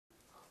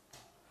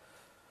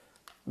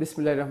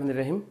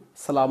Bismillahirrahmanirrahim.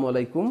 Assalamu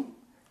alaikum.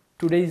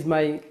 Today is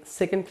my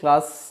second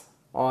class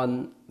on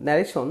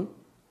narration.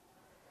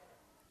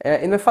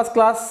 In my first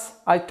class,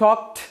 I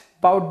talked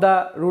about the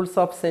rules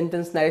of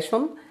sentence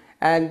narration,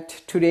 and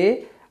today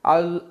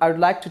I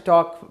would like to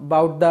talk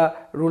about the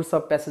rules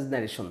of passage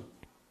narration.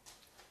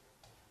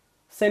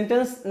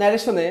 Sentence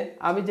narration এ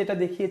আমি যেটা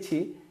দেখিয়েছি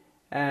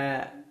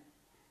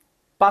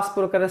পাঁচ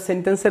প্রকারের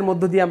সেন্টেন্সের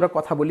মধ্য দিয়ে আমরা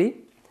কথা বলি,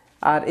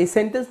 আর এই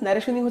সেন্টেন্স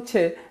ন্যারেশনই হচ্ছে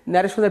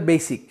ন্যারেশনের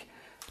বেসিক।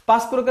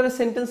 পাঁচ প্রকারের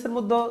সেন্টেন্সের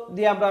মধ্য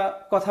দিয়ে আমরা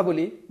কথা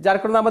বলি, যার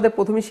কারণে আমাদের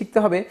প্রথমেই শিখতে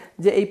হবে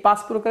যে এই পাঁচ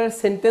প্রকারের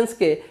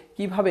সেন্টেন্সকে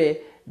কিভাবে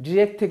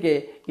ডিরেক্ট থেকে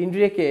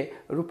ইনডিরেক্টে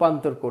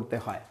রূপান্তর করতে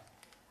হয়।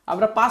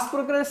 আমরা পাঁচ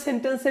প্রকারের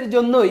সেন্টেন্সের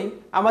জন্যই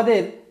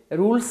আমাদের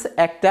রুলস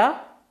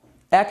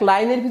এক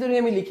লাইনের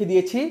ভিতরে আমি লিখে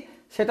দিয়েছি,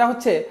 সেটা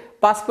হচ্ছে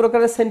পাঁচ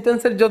প্রকারের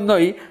সেন্টেন্সের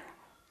জন্যই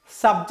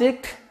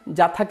সাবজেক্ট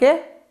যা থাকে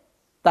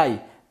তাই,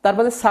 তার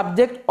মানে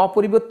সাবজেক্ট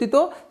অপরিবর্তিত,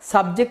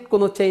 সাবজেক্ট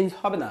কোনো চেঞ্জ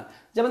হবে না।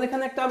 যেমন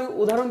এখানে একটা আমি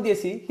উদাহরণ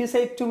দিয়েছি, he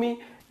said to me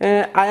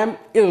I am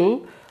ইল।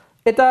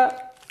 এটা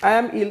আই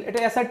অ্যাম ইল, এটা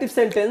অ্যাসার্টিভ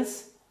সেন্টেন্স।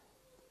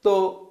 তো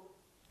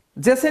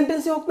যে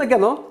সেন্টেন্সই হোক না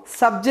কেন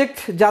সাবজেক্ট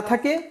যা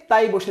থাকে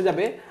তাই বসে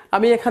যাবে।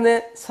 আমি এখানে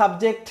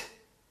সাবজেক্ট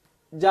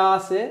যা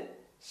আছে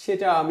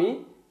সেটা আমি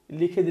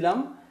লিখে দিলাম।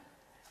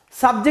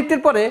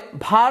 সাবজেক্টের পরে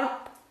ভার্ব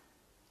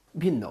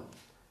ভিন্ন।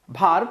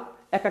 ভার্ব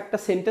এক একটা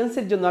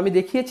সেন্টেন্সের জন্য আমি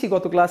দেখিয়েছি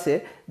গত ক্লাসে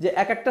যে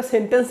এক একটা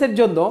সেন্টেন্সের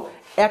জন্য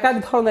এক এক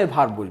ধরনের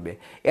ভার্ব বলবে।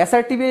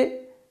 অ্যাসার্টিভে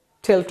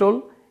টেল টোল,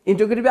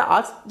 ইন্টারোগেটিভে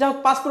আস্ক, যা হোক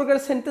পাঁচ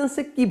প্রকারের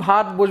সেন্টেন্সে কি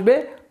ভার্ব বসবে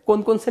কোন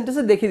কোন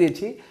সেন্টেন্সে দেখিয়ে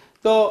দিয়েছি।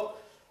 তো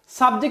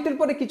সাবজেক্টের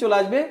পরে কি চলে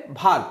আসবে?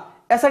 ভার্ব।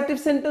 অ্যাসার্টিভ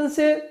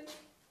সেন্টেন্সে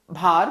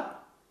ভার্ব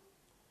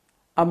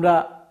আমরা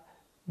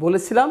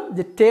বলেছিলাম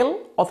যে টেল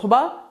অথবা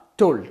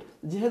টোল্ড,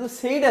 যেহেতু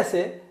সেইড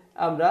আছে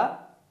আমরা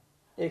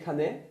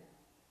এখানে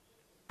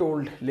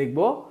টোল্ড লিখব।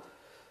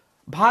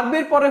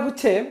 ভার্বের পরে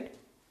হচ্ছে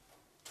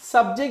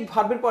সাবজেক্ট,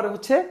 ভার্বের পরে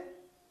হচ্ছে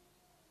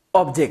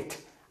অবজেক্ট।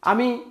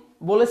 আমি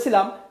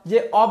বলেছিলাম যে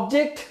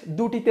অবজেক্ট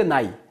দুটিতে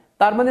নাই,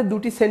 তার মানে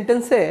দুটি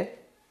সেন্টেন্সে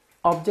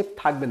অবজেক্ট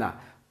থাকবে না।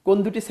 কোন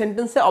দুটি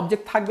সেন্টেন্সে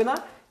অবজেক্ট থাকবে না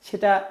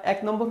সেটা এক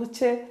নম্বর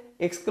হচ্ছে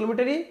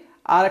এক্সক্লেমেটরি,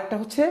 আর একটা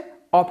হচ্ছে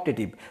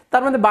অপটেটিভ।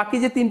 তার মানে বাকি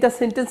যে তিনটা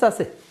সেন্টেন্স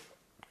আছে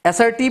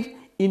অ্যাসার্টিভ,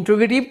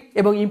 ইন্টারোগেটিভ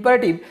এবং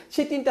ইম্পারেটিভ,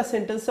 সেই তিনটা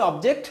সেন্টেন্সে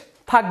অবজেক্ট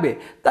থাকবে।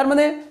 তার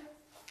মানে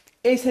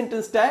এই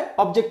সেন্টেন্সটায়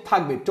অবজেক্ট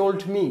থাকবে,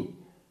 টোল্ড মি।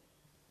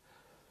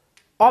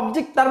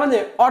 অবজেক্ট তার মানে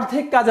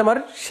অর্ধেক কাজ আমার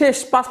শেষ।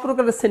 পাঁচ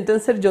প্রকারের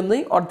সেন্টেন্সের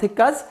জন্যই অর্ধেক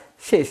কাজ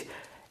শেষ।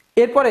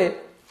 এরপরে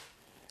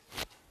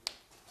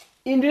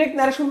ইনডিরেক্ট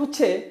ন্যারেশন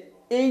হচ্ছে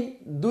এই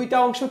দুইটা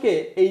অংশকে,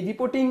 এই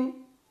রিপোর্টিং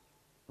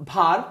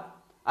ভার্ব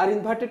আর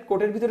ইনভার্টেড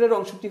কোটের ভিতরের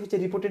অংশটি হচ্ছে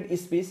রিপোর্টেড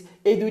স্পিচ,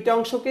 এই দুইটা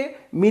অংশকে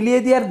মিলিয়ে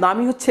দেওয়ার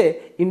নামই হচ্ছে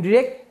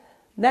ইনডিরেক্ট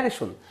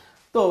ন্যারেশন।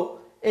 তো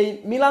এই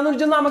মিলানোর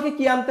জন্য আমাকে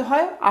কি আনতে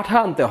হয়? আঠা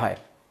আনতে হয়,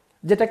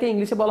 যেটাকে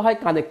ইংলিশে বলা হয়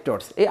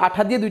কানেক্টরস। এই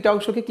আঠা দিয়ে দুইটা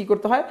অংশকে কি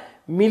করতে হয়?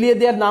 মিলিয়ে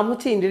দেওয়ার নাম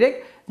হচ্ছে ইনডিরেক্ট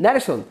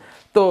ন্যারেশন।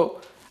 তো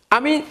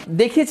আমি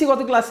দেখিয়েছি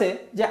গত ক্লাসে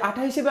যে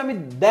আঠা হিসেবে আমি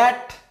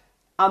দ্যাট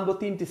আনবো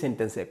তিনটি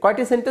সেন্টেন্সে।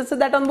 কয়টি সেন্টেন্সে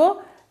দ্যাট আনবো?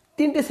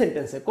 তিনটি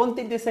সেন্টেন্সে। কোন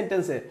তিনটি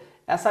সেন্টেন্সে?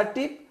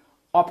 অ্যাসার্টিভ,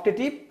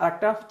 অপটেটিভ আর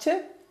একটা হচ্ছে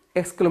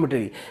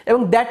এক্সক্লেমেটরি।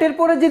 এবং দ্যাটের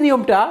পরে যে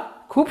নিয়মটা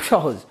খুব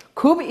সহজ,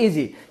 খুব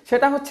ইজি,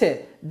 সেটা হচ্ছে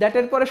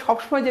দ্যাটের পরে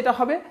সবসময় যেটা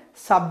হবে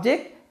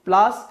সাবজেক্ট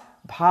প্লাস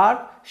ভার্ব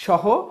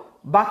সহ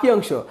বাকি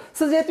অংশ।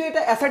 সো যেহেতু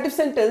এটা অ্যাসার্টিভ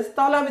সেন্টেন্স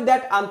তাহলে আমি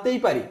দ্যাট আনতেই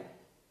পারি,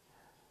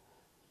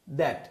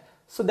 দ্যাট।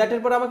 সো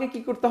দ্যাটের পরে আমাকে কি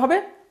করতে হবে?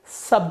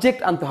 সাবজেক্ট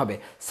আনতে হবে।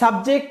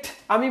 সাবজেক্ট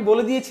আমি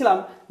বলে দিয়েছিলাম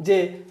যে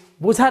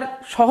বোঝার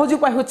সহজ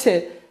উপায় হচ্ছে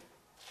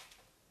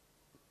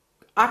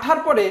আঠার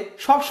পরে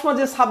সবসময়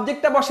যে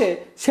সাবজেক্টটা বসে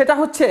সেটা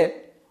হচ্ছে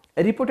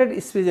রিপোর্টেড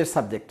স্পিচের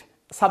সাবজেক্ট।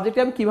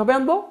 সাবজেক্টে আমি কিভাবে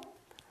আনবো?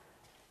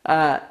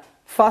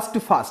 First two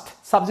first.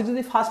 সাবজেক্ট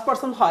যদি ফার্স্ট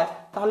পারসন হয়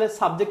তাহলে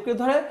সাবজেক্টকে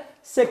ধরে,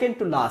 second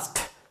to last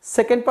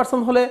second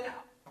person হলে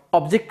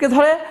অবজেক্টকে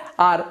ধরে,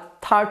 আর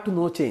থার্ড টু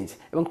নো চেঞ্জ।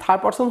 এবং থার্ড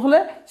পারসন হলে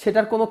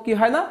সেটার কোনো কি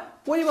হয় না,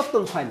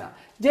 পরিবর্তন হয় না।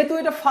 যেহেতু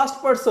এটা ফার্স্ট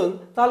পারসন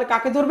তাহলে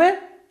কাকে ধরবে?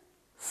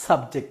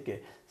 সাবজেক্টকে।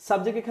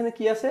 সাবজেক্ট এখানে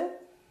কি আছে?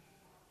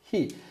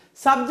 হি।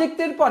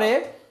 সাবজেক্টের পরে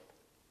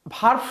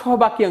ভার্ব সহ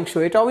বাকি অংশ,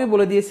 এটাও আমি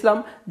বলে দিয়েছিলাম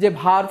যে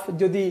ভার্ব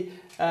যদি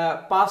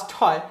পাস্ট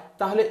হয়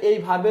তাহলে এই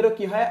ভার্বেরও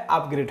কি হয়?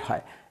 আপগ্রেড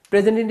হয়।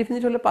 প্রেজেন্ট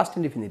ইনডিফিনিট হলে পাস্ট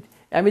ইনডিফিনিট,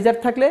 অ্যামিজার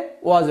থাকলে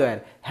ওয়াজ ওয়্যার,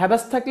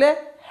 হ্যাভাস থাকলে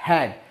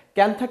হ্যাড,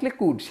 ক্যান থাকলে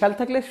কুড, শ্যাল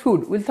থাকলে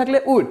শুড, উইল থাকলে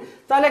উড।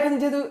 তাহলে এখানে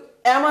যেহেতু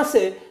অ্যাম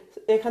আছে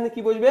এখানে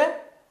কি বসবে?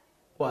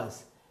 ওয়াজ,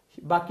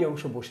 বাকি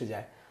অংশ বসে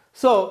যায়।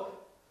 সো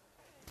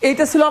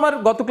এইটা ছিল আমার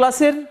গত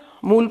ক্লাসের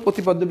মূল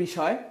প্রতিপাদ্য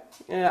বিষয়।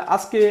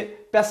 আজকে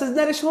প্যাসেজ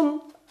ন্যারেশন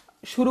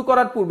শুরু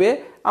করার পূর্বে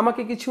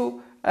আমাকে কিছু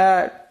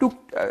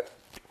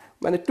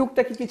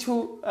টুকটাকি কিছু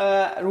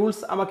রুলস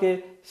আমাকে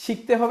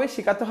শিখতে হবে,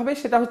 শেখাতে হবে।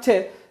 সেটা হচ্ছে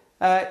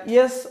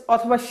ইয়েস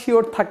অথবা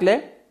শিওর থাকলে,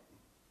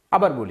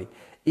 আবার বলি,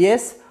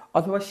 ইয়েস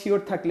অথবা শিওর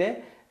থাকলে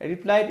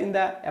replied in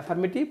the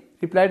affirmative,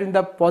 replied in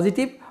the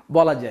positive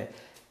বলা যায়।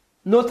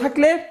 নো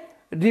থাকলে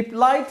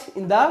রিপ্লাইড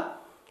ইন দ্য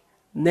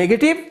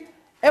নেগেটিভ,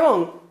 এবং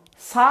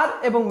স্যার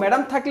এবং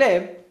ম্যাডাম থাকলে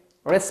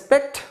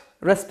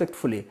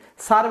রেসপেক্টফুলি,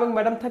 স্যার এবং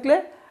ম্যাডাম থাকলে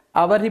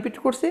আবার রিপিট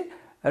করছি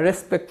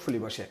রেসপেক্টফুলি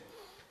বসে।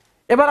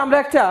 এবার আমরা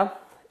একটা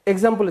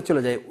এক্সাম্পলে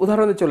চলে যাই,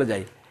 উদাহরণে চলে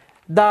যাই।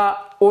 The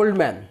old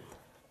man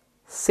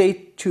said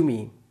to me,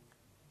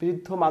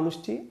 বৃদ্ধ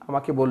মানুষটি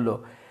আমাকে বলল,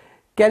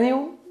 can you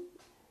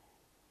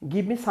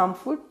give me some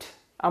food,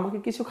 আমাকে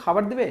কিছু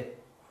খাবার দেবে?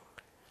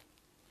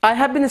 I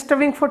have been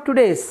starving for 2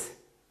 days,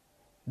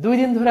 2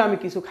 দিন ধরে আমি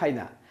কিছু খাই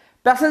না।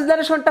 প্যাসেজ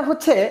নারেশনটা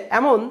হচ্ছে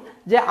এমন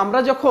যে আমরা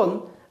যখন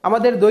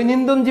আমাদের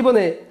দৈনন্দিন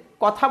জীবনে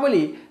কথা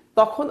বলি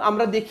তখন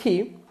আমরা দেখি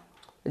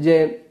যে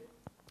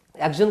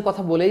একজন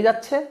কথা বলেই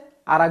যাচ্ছে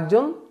আর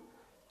একজন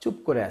চুপ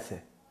করে আছে।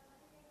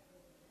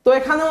 তো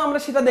এখানেও আমরা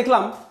সেটা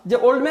দেখলাম যে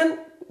ওল্ড ম্যান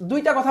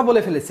 2টা কথা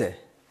বলে ফেলেছে,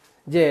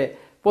 যে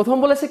প্রথম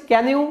বলেছে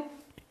can you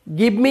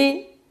give me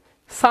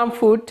some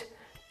food,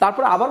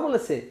 তারপর আবার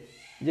বলেছে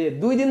যে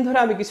 2 দিন ধরে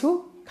আমি কিছু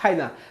খাই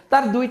না।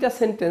 তার 2টা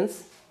সেন্টেন্স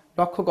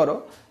লক্ষ্য করো,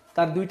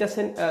 তার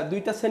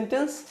 2টা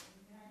সেন্টেন্স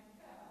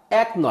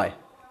এক নয়।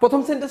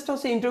 প্রথম সেন্টেন্সটা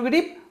হচ্ছে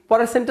ইন্টারোগেটিভ,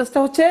 পরের সেন্টেন্সটা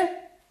হচ্ছে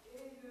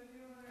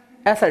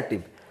অ্যাসার্টিভ।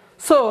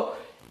 সো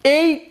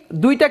এই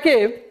 2টাকে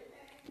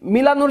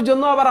মিলানোর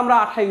জন্য আবার আমরা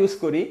আঠা ইউজ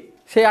করি।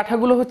 সেই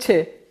আঠাগুলো হচ্ছে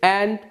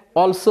অ্যান্ড,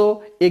 অলসো,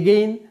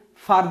 এগেইন,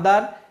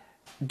 ফার্দার।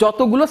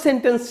 যতগুলো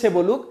সেন্টেন্স সে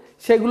বলুক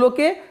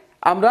সেগুলোকে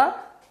আমরা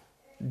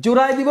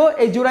জোড়ায় দিব।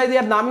 এই জোড়ায়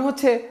দেওয়ার নামই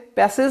হচ্ছে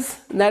প্যাসেজ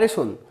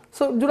ন্যারেশন।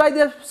 সো জোড়ায়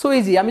দেওয়ার সো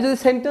ইজি। আমি যদি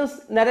সেন্টেন্স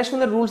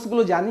ন্যারেশনের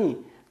রুলসগুলো জানি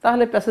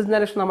তাহলে প্যাসেজ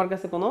ন্যারেশন আমার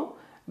কাছে কোনো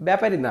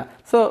ব্যাপারই না।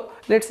 সো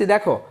লেটস সি,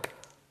 দেখো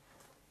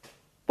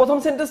প্রথম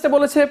সেন্টেন্সটা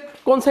বলেছে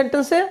কোন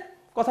সেন্টেন্সে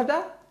কথাটা?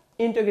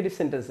 ইন্টারোগেটিভ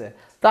সেন্টেন্সে।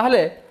 তাহলে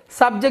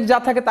সাবজেক্ট যা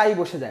থাকে তাই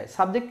বসে যায়।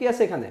 সাবজেক্ট কি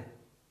আছে এখানে?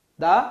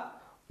 The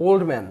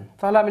old man.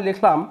 তাহলে আমি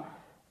লিখলাম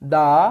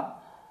দ্য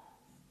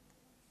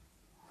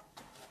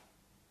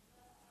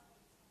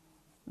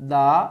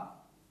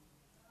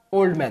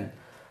ওল্ড ম্যান।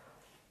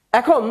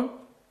 এখন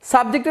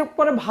সাবজেক্টের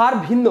পরে ভার্ব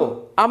ভিন্ন।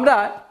 আমরা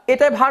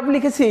এটাই ভার্ব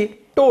লিখেছি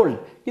টোল্ড,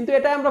 কিন্তু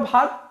এটাই আমরা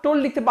ভার্ব টোল্ড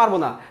লিখতে পারবো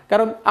না,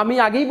 কারণ আমি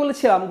আগেই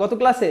বলেছিলাম গত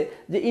ক্লাসে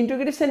যে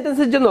ইন্টারোগেটিভ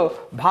সেন্টেন্সের জন্য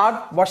ভার্ব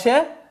বসে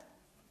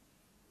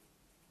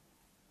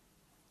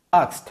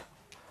আস্কড।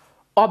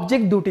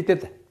 অবজেক্ট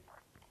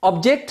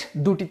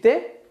দুটিতে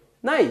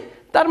নাই।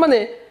 তার মানে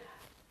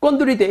কোন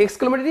দুটিতে?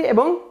 এক্সক্লেমেটরি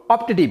এবং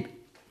অপটেটিভ।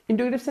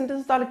 ইন্টারোগেটিভ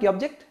সেন্টেন্স তাহলে কি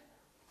অবজেক্ট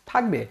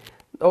থাকবে?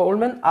 The old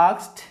man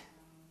asked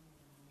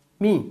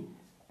me.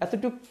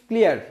 এতটুকু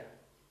ক্লিয়ার?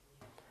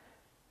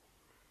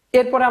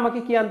 এরপরে আমাকে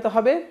কি আনতে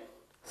হবে?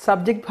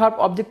 সাবজেক্ট ভার্ব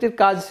অবজেক্টের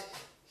কাজ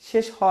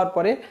শেষ হওয়ার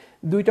পরে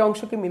 2টা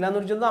অংশকে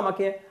মিলানোর জন্য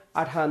আমাকে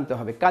আঠা আনতে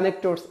হবে,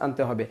 কানেক্টরস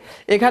আনতে হবে।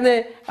 এখানে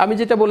আমি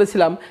যেটা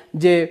বলেছিলাম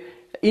যে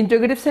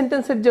ইন্টারোগেটিভ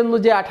সেন্টেন্সের জন্য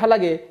যে আঠা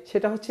লাগে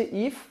সেটা হচ্ছে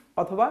ইফ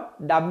অথবা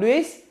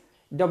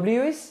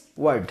ডব্লিউএস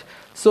ওয়ার্ড।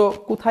 সো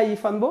কোথায়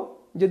ইফ আনবো?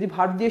 যদি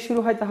ভার্ব দিয়ে শুরু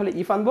হয় তাহলে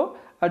ইফ আনবো,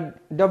 আর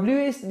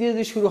ডব্লিউএস দিয়ে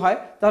যদি শুরু হয়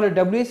তাহলে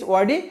ডব্লিউএস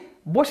ওয়ার্ডই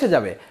বসে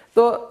যাবে।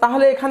 তো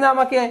তাহলে এখানে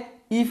আমাকে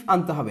ইফ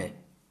আনতে হবে।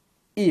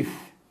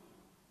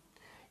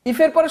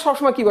 ইফের পরে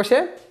সবসময় কি বসে?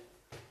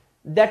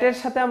 দ্যাটের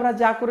সাথে আমরা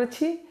যা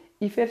করেছি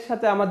ইফের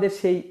সাথে আমাদের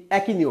সেই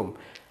একই নিয়ম।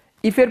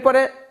 ইফের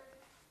পরে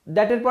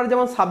দ্যাটের পরে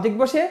যেমন সাবজেক্ট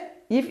বসে,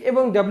 ইফ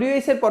এবং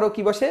ডব্লিউএস এর পরেও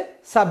কি বসে?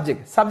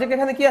 সাবজেক্ট। সাবজেক্ট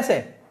এখানে কি আছে?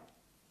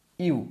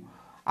 ইউ।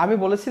 আমি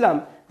বলেছিলাম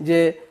যে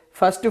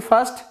first two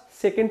first,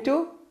 second to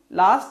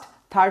last,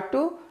 third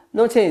to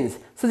know change.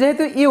 So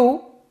যেহেতু ইউ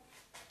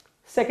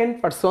সেকেন্ড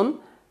পারসন,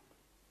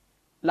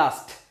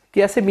 লাস্ট কি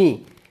আছে? মি।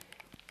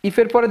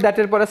 ইফের পরে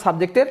দ্যাটের পরে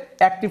সাবজেক্টের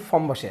অ্যাক্টিভ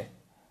ফর্ম বসে।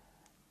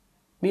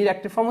 মির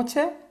অ্যাক্টিভ ফর্ম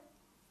হচ্ছে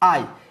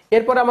আই।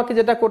 এরপরে আমাকে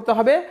যেটা করতে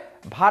হবে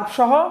ভার্ব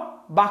সহ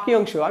বাকি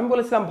অংশ। আমি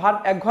বলেছিলাম ভার্ব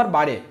এক ঘর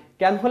বাড়ে।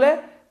 ক্যান হলে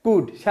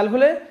কুড, শ্যাল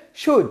হলে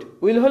শুড,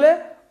 উইল হলে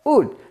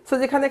উড। সো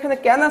যেখানে এখানে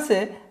ক্যান আছে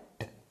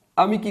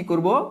আমি কি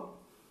করব?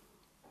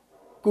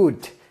 কুড।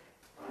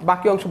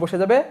 বাকি অংশ বসে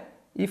যাবে।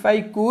 If I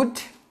could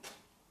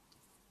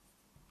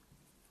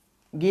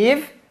give.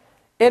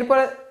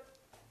 এরপরে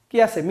কি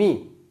আছে?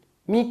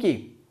 মি কি?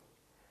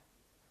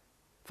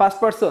 First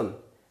person.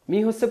 মি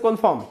হচ্ছে কোন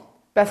form?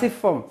 Passive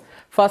form.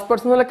 First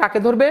person হলে কাকে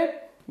ধরবে?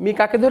 মি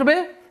কাকে ধরবে?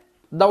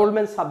 The old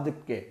man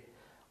সাবজেক্টকে।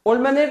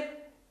 ওল্ড ম্যানের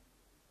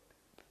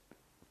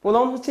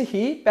প্রোনাউন হচ্ছে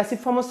হি, প্যাসিভ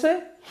ফর্ম হচ্ছে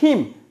হিম।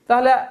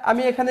 তাহলে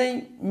আমি এখানে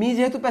মি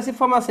যেহেতু প্যাসিভ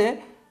ফর্ম আছে,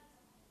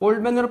 ওল্ড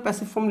ম্যানের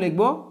প্যাসিভ ফর্ম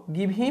লিখবো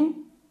give him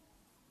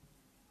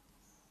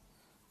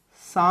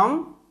some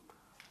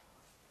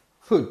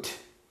food.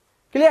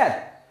 Clear?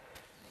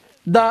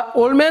 The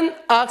old man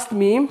asked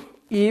me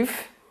if,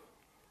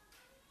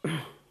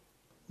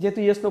 যেহেতু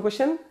ইয়েস নো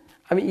কোয়েশ্চেন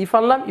আমি ইফ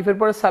আনলাম। ইফের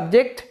পরে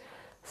সাবজেক্ট,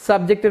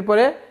 সাবজেক্টের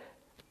পরে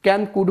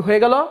ক্যান কুড হয়ে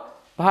গেল,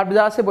 ভার্ব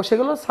যা আছে বসে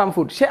গেল সাম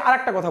ফুড। সে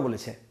আরেকটা কথা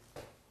বলেছে,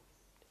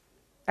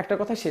 একটা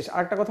কথা শেষ,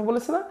 আরেকটা কথা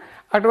বলেছে না?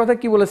 আরেকটা কথা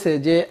কি বলেছে?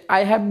 যে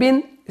I have been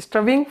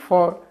starving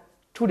for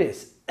 2 days।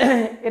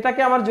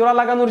 এটাকে আমার জোড়া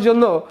লাগানোর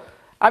জন্য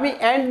আমি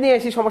অ্যান্ড নিয়ে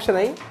আসি, সমস্যা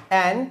নাই।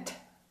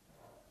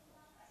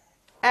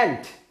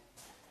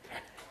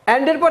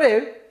 অ্যান্ডের পরে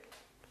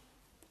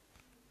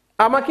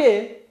আমাকে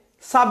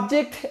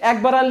সাবজেক্ট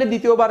একবার আনলে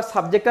দ্বিতীয়বার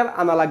সাবজেক্ট আর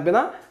আনা লাগবে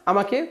না,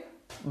 আমাকে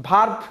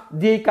ভার্ব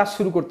দিয়েই কাজ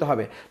শুরু করতে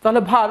হবে।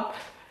 তাহলে ভার্ব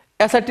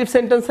অ্যাসার্টিভ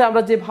সেন্টেন্সে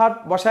আমরা যে ভার্ব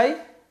বসাই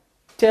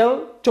টেল,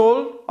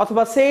 টোল্ড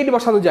অথবা সেইড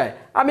বসানো যায়।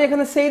 আমি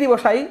এখানে সেইডই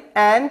বসাই,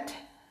 অ্যান্ড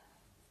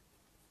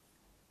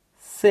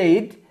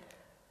সেইড।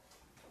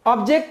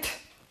 অবজেক্ট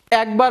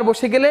একবার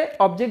বসে গেলে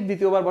অবজেক্ট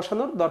দ্বিতীয়বার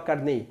বসানোর দরকার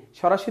নেই,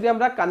 সরাসরি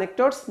আমরা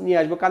কানেক্টরস নিয়ে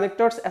আসবো।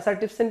 কানেক্টরস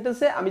অ্যাসার্টিভ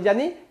সেন্টেন্সে আমি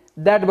জানি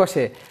দ্যাট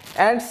বসে,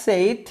 অ্যান্ড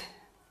সেইড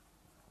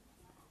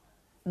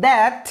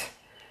দ্যাট।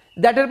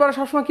 দ্যাটের পরে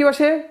সবসময় কি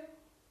বসে?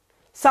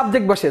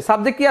 সাবজেক্ট বসে।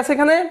 সাবজেক্ট কি আছে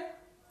এখানে?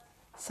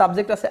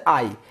 সাবজেক্ট আছে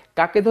আই।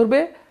 কাকে ধরবে?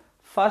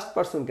 First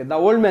পারসনকে, the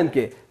old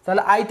ম্যানকে।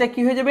 তাহলে আইটা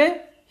কি হয়ে যাবে?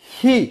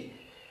 হি।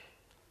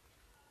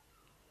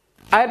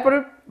 আয়ের পরে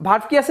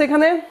ভার্ব কি আছে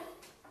এখানে?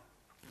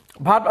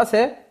 ভার্ব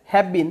আছে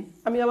হ্যাভ বিন।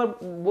 আমি আবার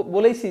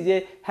বলেইছি যে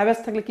হ্যাভ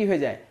থাকলে কি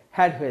হয়ে যায়?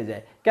 হ্যাড হয়ে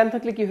যায়। ক্যান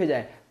থাকলে কি হয়ে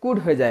যায়? কুড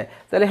হয়ে যায়।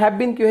 তাহলে হ্যাভ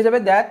বিন কি হয়ে যাবে?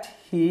 That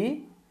he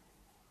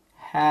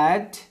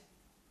had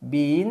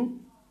been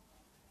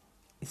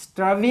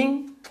starving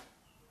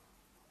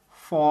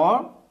for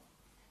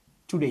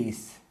 2 days।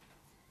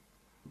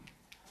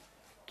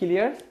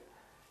 Clear?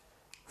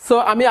 So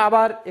আমি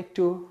আবার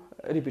একটু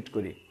রিপিট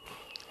করি।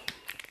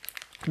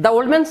 The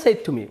old man said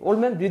to me. Old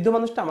man, বৃদ্ধ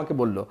মানুষটা আমাকে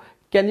বলল,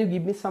 can you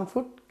give me some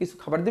food? কিছু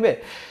খাবার দিবে?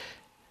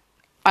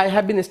 I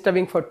have been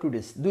starving for 2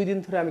 days। 2 দিন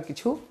ধরে আমি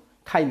কিছু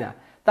খাই না।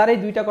 তার এই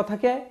দুইটা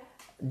কথাকে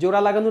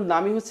জোড়া লাগানোর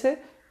নামই হচ্ছে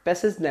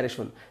প্যাসেজ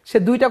ন্যারেশন। সে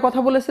দুইটা কথা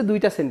বলেছে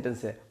দুইটা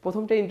সেন্টেন্সে,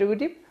 প্রথমটা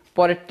ইন্টারোগেটিভ,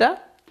 পরেরটা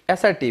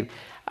অ্যাসার্টিভ।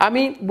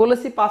 আমি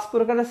বলেছি 5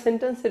 প্রকারের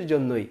সেন্টেন্সের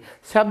জন্যই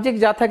সাবজেক্ট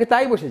যা থাকে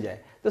তাই বসে যায়।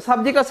 তো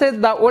সাবজেক্ট আছে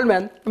দ্য ওল্ড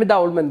ম্যান, আমি দ্য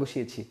ওল্ড ম্যান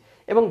বসিয়েছি,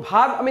 এবং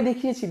ভার্ব আমি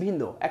দেখিয়েছি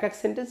ভিন্ন, এক এক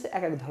সেন্টেন্সে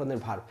এক এক ধরনের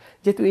ভার্ব।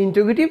 যেহেতু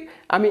ইন্টারোগেটিভ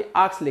আমি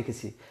আক্স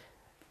লিখেছি।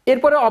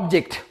 এরপরে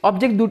অবজেক্ট।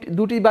 অবজেক্ট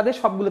দুটি বাদে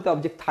সবগুলোতে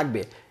অবজেক্ট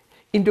থাকবে।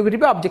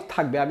 ইন্টারোগেটিভে অবজেক্ট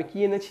থাকবে। আমি কি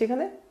এনেছি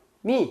এখানে?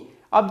 মি।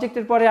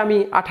 অবজেক্টের পরে আমি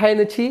আঠা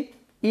এনেছি,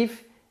 ইফ।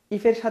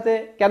 ইফের সাথে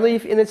কেন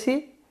ইফ এনেছি?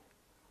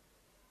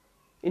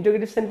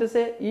 ইন্টারোগেটিভ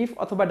সেন্টেন্সে ইফ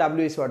অথবা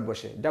ডাব্লিউএস ওয়ার্ড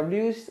বসে।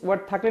 ডাব্লিউএস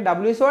ওয়ার্ড থাকলে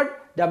ডাব্লিউএস ওয়ার্ড,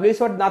 ডাব্লিউএস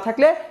ওয়ার্ড না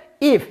থাকলে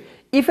ইফ।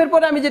 ইফের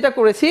পরে আমি যেটা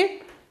করেছি,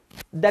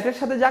 দ্যাটের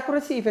সাথে যা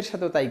করেছি ইফের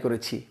সাথেও তাই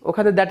করেছি।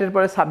 ওখানে দ্যাটের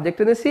পরে সাবজেক্ট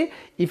এনেছি,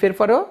 ইফের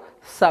পরেও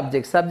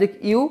subject. Subject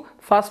you,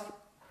 first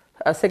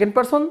second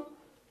person,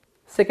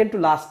 second to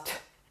last.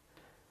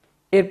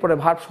 এরপরে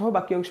ভার্ব সহ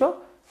বাকি অংশ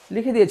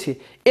লিখে দিয়েছি।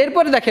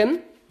 এরপরে দেখেন,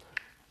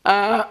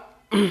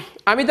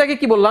 আমি তাকে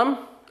কি বললাম?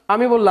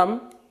 আমি বললাম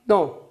নো,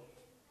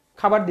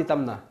 খাবার দিতাম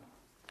না।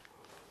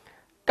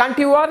 Can't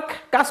you work?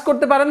 কাজ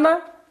করতে পারেন না?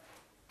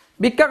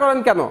 ভিক্ষা করেন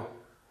কেন?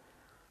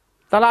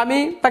 তাহলে আমি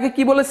তাকে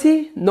কি বলেছি?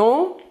 No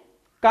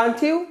can't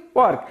you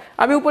work.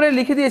 আমি উপরে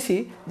লিখে দিয়েছি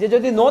যে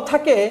যদি নো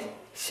থাকে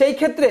সেই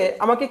ক্ষেত্রে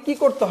আমাকে কি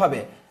করতে হবে।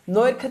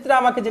 নো এর ক্ষেত্রে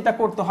আমাকে যেটা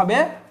করতে হবে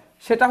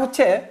সেটা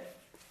হচ্ছে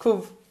খুব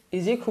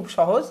ইজি, খুব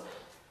সহজ,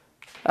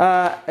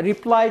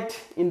 রিপ্লাইড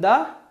ইন দ্য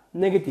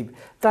নেগেটিভ।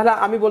 তাহলে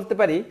আমি বলতে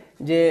পারি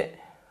যে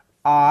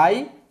I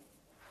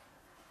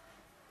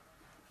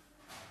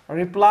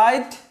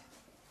replied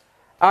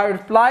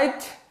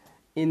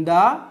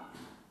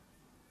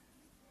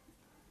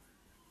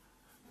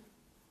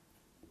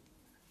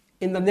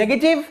in the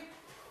negative।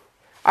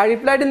 I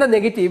replied in the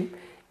negative।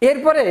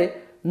 এরপরে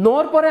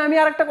নোর পরে আমি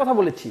আরেকটা কথা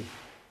বলেছি,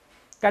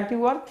 ক্যান্ট ইউ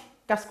ওয়ার্ক?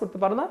 কাজ করতে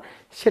পারো না।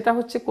 সেটা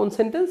হচ্ছে কোন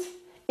sentence?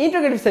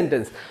 Interrogative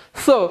sentence.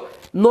 So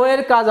no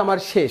এর কাজ আমার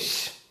শেষ।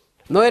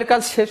 নো এর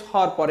কাজ শেষ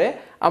হওয়ার পরে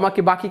আমাকে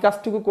বাকি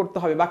কাজটুকু করতে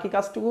হবে। বাকি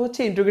কাজটুকু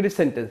হচ্ছে ইন্টারোগেটিভ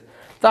সেন্টেন্স।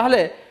 তাহলে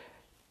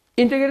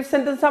ইন্টারোগেটিভ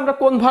সেন্টেন্সে আমরা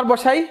কোন ভার্ব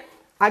বসাই?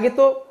 আগে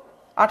তো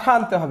আঠা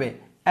আনতে হবে,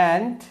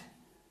 অ্যান্ড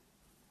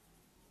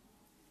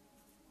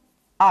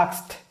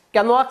আস্কড।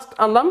 কেন আস্কড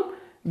আনলাম?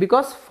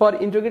 Because for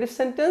interrogative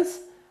sentence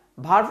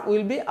verb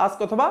will be ask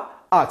অথবা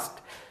আস্কড।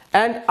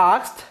 অ্যান্ড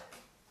আস্কড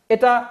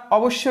এটা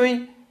অবশ্যই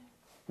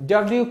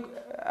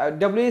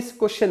ডাব্লিউএস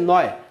কোশ্চেন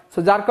নয়। সো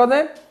যার কারণে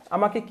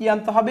আমাকে কি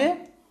আনতে হবে?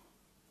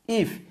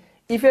 ইফ।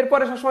 ইফের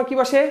পরে সবসময় কি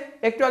বসে?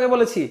 একটু আগে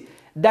বলেছি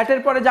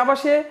দ্যাটের পরে যা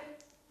বসে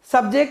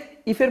সাবজেক্ট,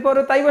 ইফের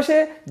পরে তাই বসে,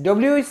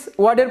 ডব্লিউএস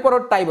ওয়ার্ডের পরও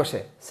তাই বসে।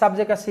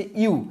 সাবজেক্ট আছে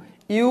ইউ।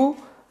 ইউ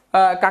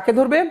কাকে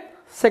ধরবে?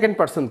 সেকেন্ড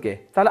পারসনকে।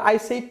 তাহলে I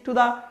said to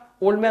the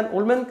old man,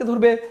 old ম্যানকে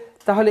ধরবে।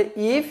 তাহলে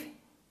ইফ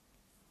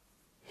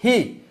হি,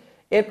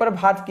 এরপরে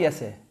ভার্ব কি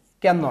আছে?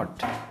 Can not.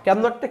 ক্যান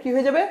নটটা কি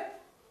হয়ে যাবে?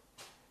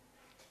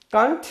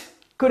 Kant,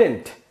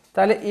 couldn't.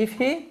 তাহলে if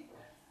he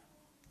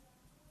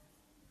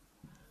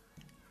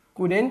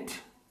couldn't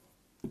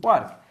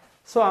work.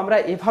 So আমরা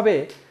এভাবে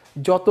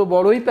যত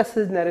বড়ই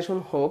প্যাসেজ ন্যারেশন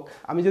হোক,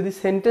 আমি যদি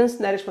সেন্টেন্স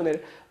ন্যারেশনের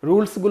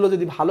রুলসগুলো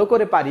যদি ভালো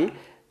করে পারি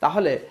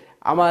তাহলে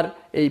আমার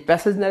এই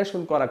প্যাসেজ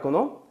ন্যারেশন করা কোনো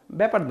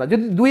ব্যাপার না।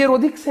 যদি 2-এর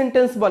অধিক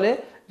সেন্টেন্স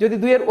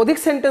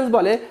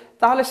বলে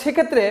তাহলে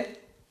সেক্ষেত্রে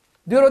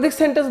 2-এর অধিক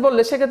সেন্টেন্স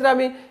বললে সেক্ষেত্রে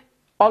আমি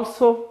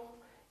অলসো,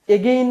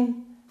 এগেইন,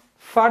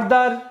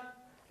 ফার্দার,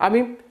 আমি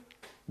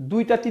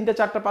 2টা 3টা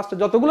 4টা 5টা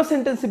যতগুলো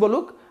সেন্টেন্সই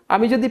বলুক,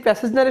 আমি যদি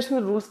প্যাসেজ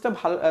ন্যারেশনের রুলসটা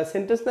ভালো,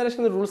 সেন্টেন্স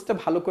ন্যারেশনের রুলসটা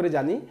ভালো করে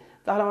জানি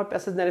তাহলে আমার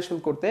প্যাসেজ ন্যারেশন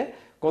করতে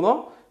কোনো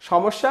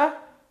সমস্যা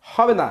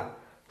হবে না।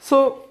 সো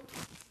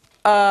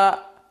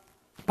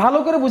ভালো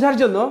করে বোঝার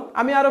জন্য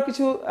আমি আরও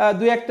কিছু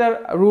 2-একটা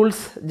রুলস,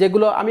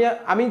 যেগুলো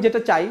আমি যেটা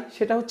চাই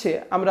সেটা হচ্ছে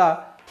আমরা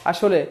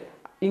আসলে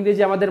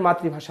ইংরেজি আমাদের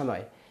মাতৃভাষা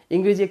নয়,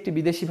 ইংরেজি একটি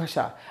বিদেশি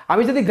ভাষা।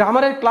 আমি যদি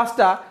গ্রামারের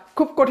ক্লাসটা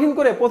খুব কঠিন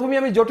করে প্রথমে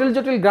আমি জটিল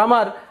জটিল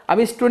গ্রামার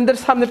আমি স্টুডেন্টদের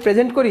সামনে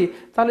প্রেজেন্ট করি,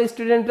 তাহলে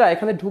স্টুডেন্টরা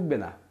এখানে ঢুকবে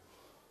না,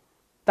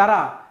 তারা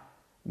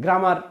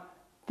গ্রামার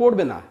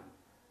পড়বে না।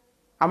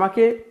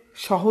 আমাকে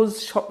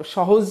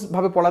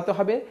সহজভাবে পড়াতে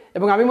হবে।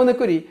 এবং আমি মনে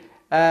করি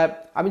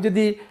আমি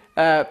যদি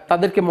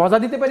তাদেরকে মজা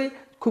দিতে পারি,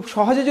 খুব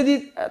সহজে যদি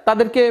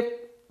তাদেরকে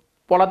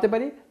পড়াতে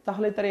পারি,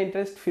 তাহলে তারা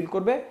ইন্টারেস্ট ফিল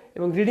করবে।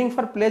 এবং রিডিং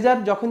ফর প্লেজার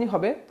যখনই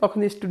হবে,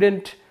 তখনই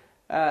স্টুডেন্ট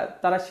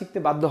তারা শিখতে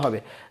বাধ্য হবে।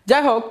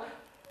 যাই হোক,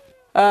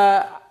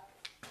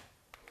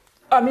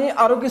 আমি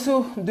আরও কিছু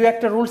দু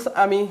একটা রুলস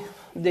আমি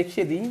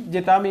দেখিয়ে দিই,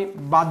 যেটা আমি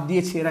বাদ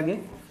দিয়েছি এর আগে।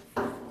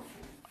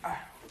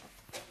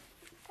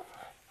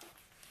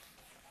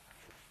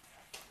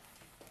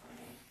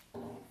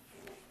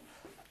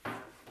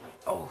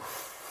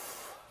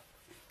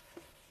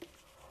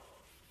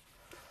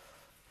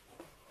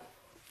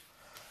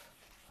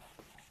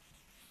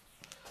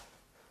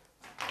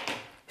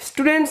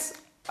 স্টুডেন্টস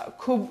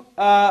খুব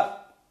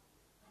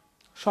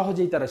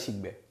সহজেই তারা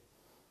শিখবে।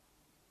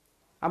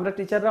 আমরা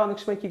টিচাররা অনেক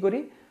সময় কি করি,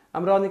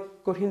 আমরা অনেক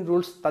কঠিন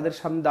রুলস তাদের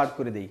সামনে দাঁড়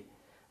করে দিই,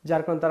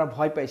 যার কারণে তারা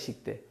ভয় পায়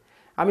শিখতে।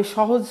 আমি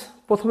সহজ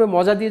প্রথমে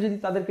মজা দিয়ে যদি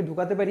তাদেরকে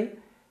ঢুকাতে পারি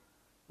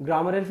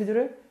গ্রামারের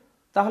ভিতরে,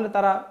 তাহলে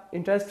তারা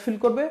ইন্টারেস্ট ফিল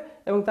করবে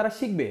এবং তারা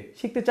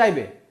শিখতে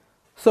চাইবে।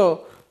 সো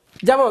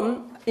যেমন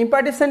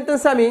ইম্পারেটিভ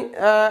সেন্টেন্সে আমি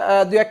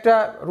দু একটা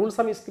রুলস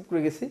আমি স্কিপ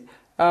করে গেছি,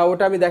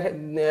 ওটা আমি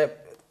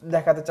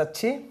দেখাতে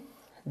চাচ্ছি।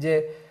 যে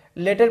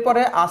লেটের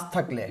পরে আজ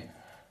থাকলে,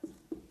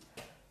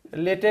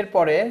 লেটের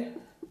পরে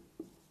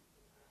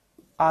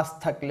আজ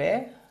থাকলে,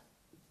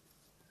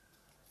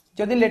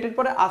 যদি লেটের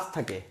পরে আজ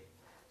থাকে,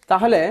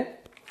 তাহলে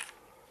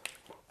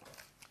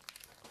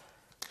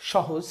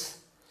সহজ,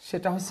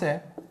 সেটা হচ্ছে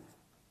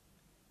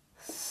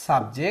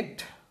সাবজেক্ট,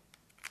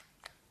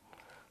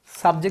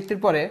 সাবজেক্টের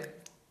পরে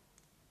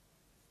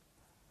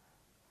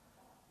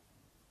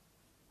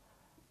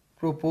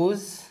প্রপোজ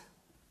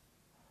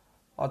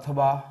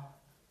অথবা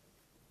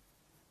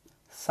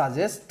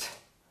সাজেস্ট,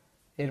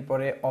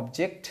 এরপরে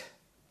object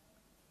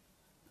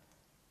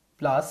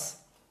plus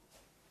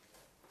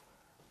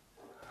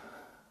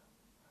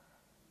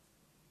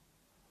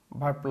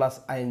verb plus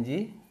ING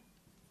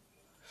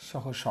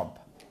সহ সব।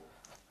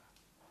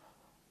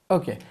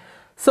 ওকে,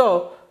 সো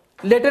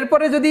লেটের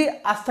পরে যদি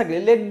আজ থাকে,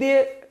 লেট দিয়ে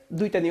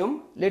দুইটা নিয়ম,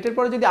 লেটের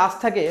পরে যদি আজ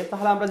থাকে,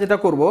 তাহলে আমরা যেটা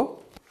করব,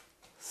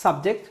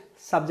 সাবজেক্ট,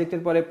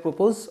 সাবজেক্টের পরে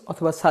প্রপোজ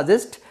অথবা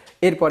সাজেস্ট,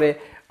 এরপরে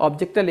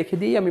অবজেক্টটা লিখে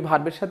দিই আমি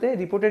ভার্বের সাথে,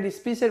 রিপোর্টেড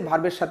স্পিচের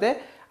ভার্বের সাথে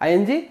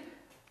আইএনজি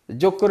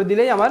যোগ করে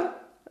দিলেই আমার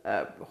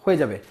হয়ে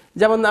যাবে।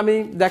 যেমন আমি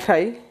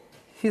দেখাই,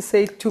 he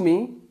said to me,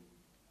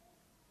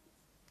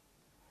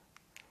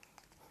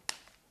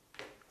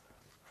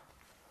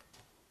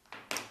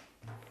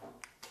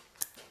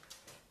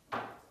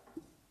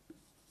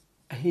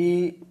 he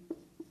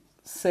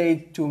said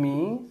to me,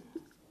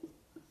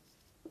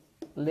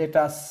 let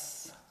us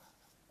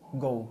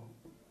go.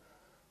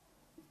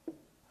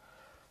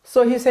 So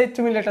he said to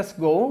me, let us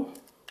go.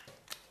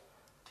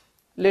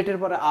 লেটের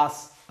পরে আস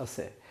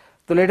আছে,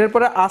 তো লেটের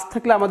পরে আস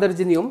থাকলে আমাদের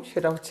যে নিয়ম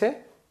সেটা হচ্ছে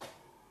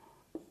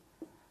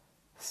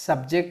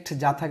সাবজেক্ট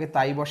যা থাকে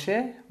তাই বসে,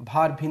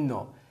 ভার্ব ভিন্ন,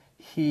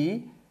 he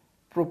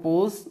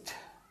proposed,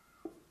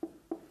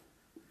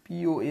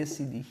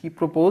 POACD, he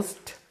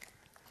proposed,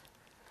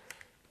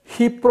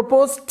 he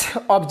proposed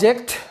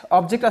object,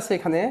 object আছে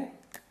এখানে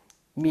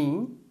me,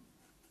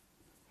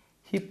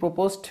 he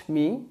proposed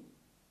me,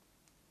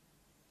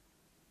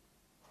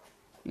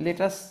 let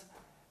us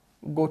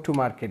go to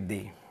market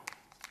দিই,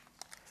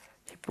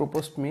 he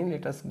proposed me,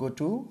 let us go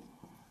to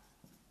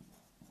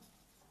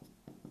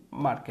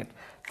market।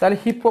 তাহলে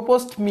he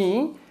proposed me,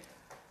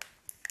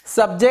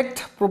 subject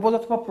propose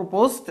অথবা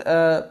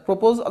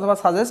propose অথবা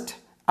suggest,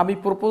 আমি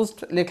proposed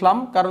লিখলাম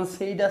কারণ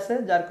said আছে,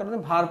 যার কারণে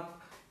ভার্ব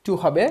টু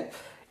হবে।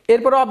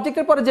 এরপরে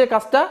অবজেক্টের পরে যে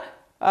কাজটা,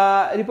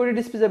 রিপোর্টেড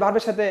স্পিচের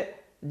ভার্বের সাথে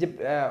যে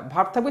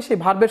ভার্ব থাকবে, সেই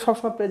ভার্বের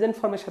সবসময় প্রেজেন্ট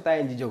ফর্মের সাথে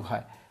আইএনজি যোগ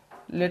হয়।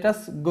 let us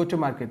go to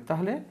market,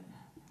 তাহলে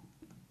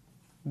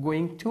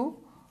going to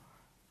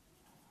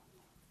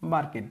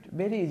market,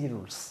 very easy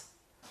rules।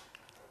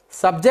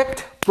 Subject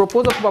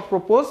propose অথবা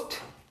প্রপোজড,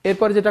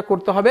 এরপরে যেটা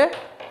করতে হবে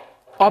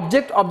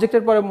অবজেক্ট,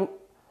 অবজেক্টের পরে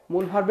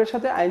মূল ভার্বের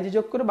সাথে আইএনজি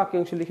যোগ করে বাকি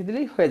অংশ লিখে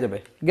দিলেই হয়ে যাবে,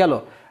 গেল।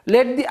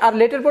 আর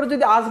লেটের পরে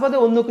যদি আজ বাদে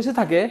অন্য কিছু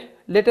থাকে,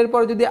 লেটের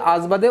পরে যদি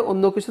আজ বাদে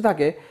অন্য কিছু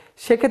থাকে,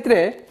 সেক্ষেত্রে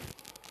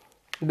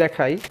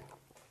দেখাই,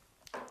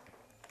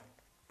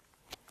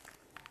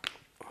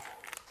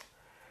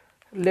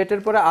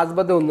 লেটের পরে আজ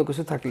বাদে অন্য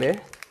কিছু থাকলে,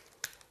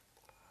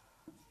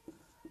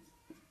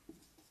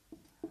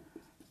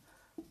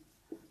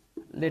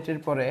 লেটের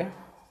পরে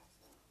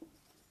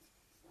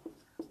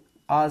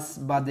আজ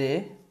বাদে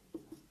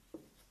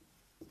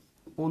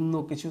অন্য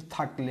কিছু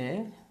থাকলে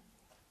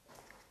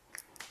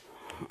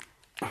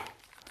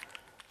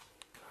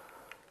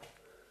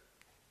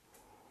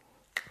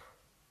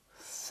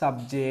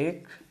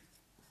সাবজেক্ট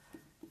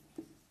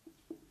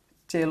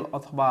টেল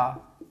অথবা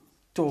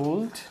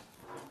টোল্ড,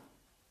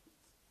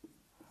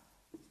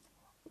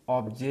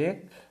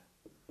 অবজেক্ট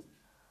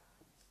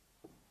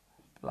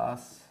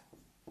প্লাস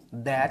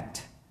দ্যাট,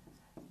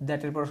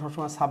 দ্যাটের পরে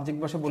সবসময় সাবজেক্ট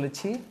বসে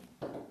বলেছি,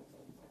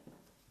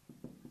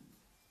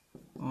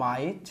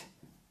 মাইট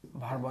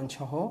ভার্ব ওয়ান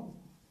সহ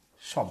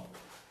সব।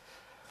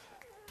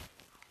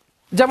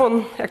 যেমন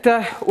একটা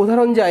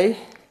উদাহরণ যাই,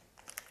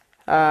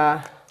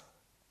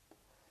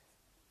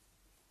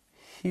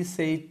 he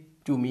said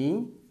to me,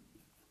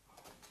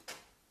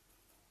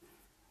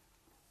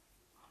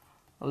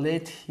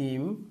 let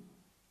him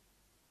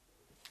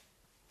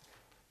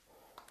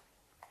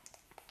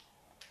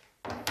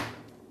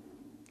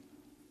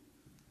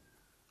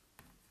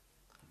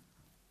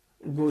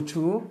go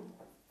to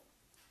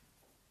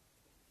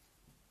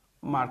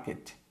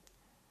market।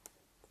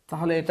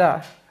 তাহলে এটা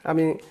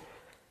আমি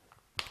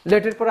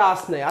লেটের পরে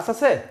আস নেই, আস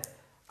আছে,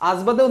 আজ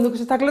বাদে অন্য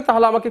কিছু থাকলে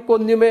তাহলে আমাকে কোন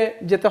নিয়মে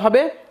যেতে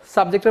হবে,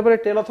 সাবজেক্টের পরে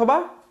টেল অথবা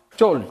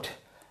টোল্ড।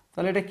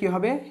 তাহলে এটা কি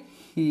হবে,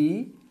 হি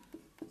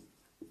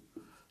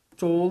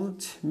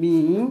টোল্ড মি,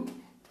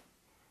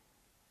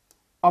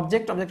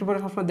 অবজেক্ট, অবজেক্টের পরে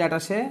সবসময় দ্যাট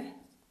আসে,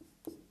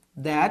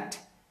 দ্যাট,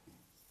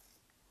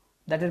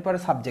 দ্যাটের পরে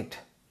subject,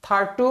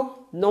 third to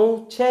know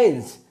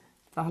change,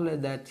 তাহলে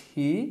দ্যাট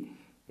হি,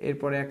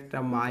 এরপরে একটা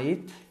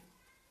মাইট,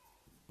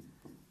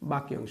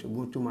 বাকি অংশ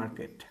go to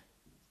market.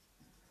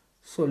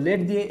 So late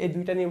দিয়ে এই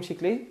দুইটা নিয়ম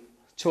শিখলেই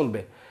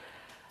চলবে।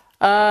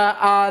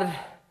 আর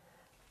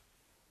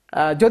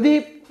যদি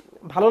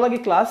ভালো লাগে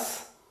ক্লাস,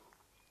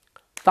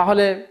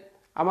 তাহলে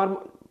আমার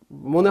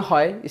মনে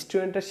হয়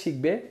স্টুডেন্টরা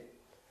শিখবে,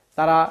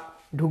 তারা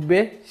ঢুকবে,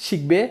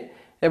 শিখবে,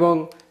 এবং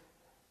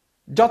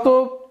যত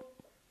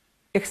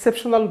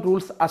এক্সেপশনাল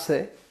রুলস আছে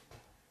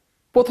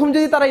প্রথম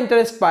যদি তারা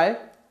ইন্টারেস্ট পায়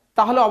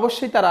তাহলে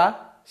অবশ্যই তারা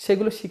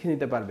সেগুলো শিখে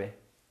নিতে পারবে।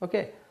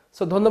 ওকে,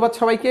 সো ধন্যবাদ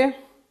সবাইকে,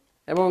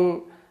 এবং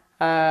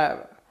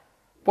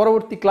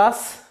পরবর্তী ক্লাস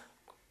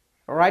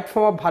রাইট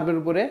ফর্ম অফ ভার্বের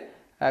উপরে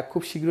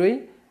খুব শীঘ্রই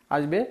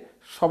আসবে।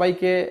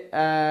 সবাইকে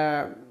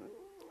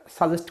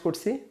সাজেস্ট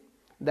করছি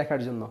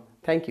দেখার জন্য।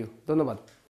 থ্যাংক ইউ, ধন্যবাদ।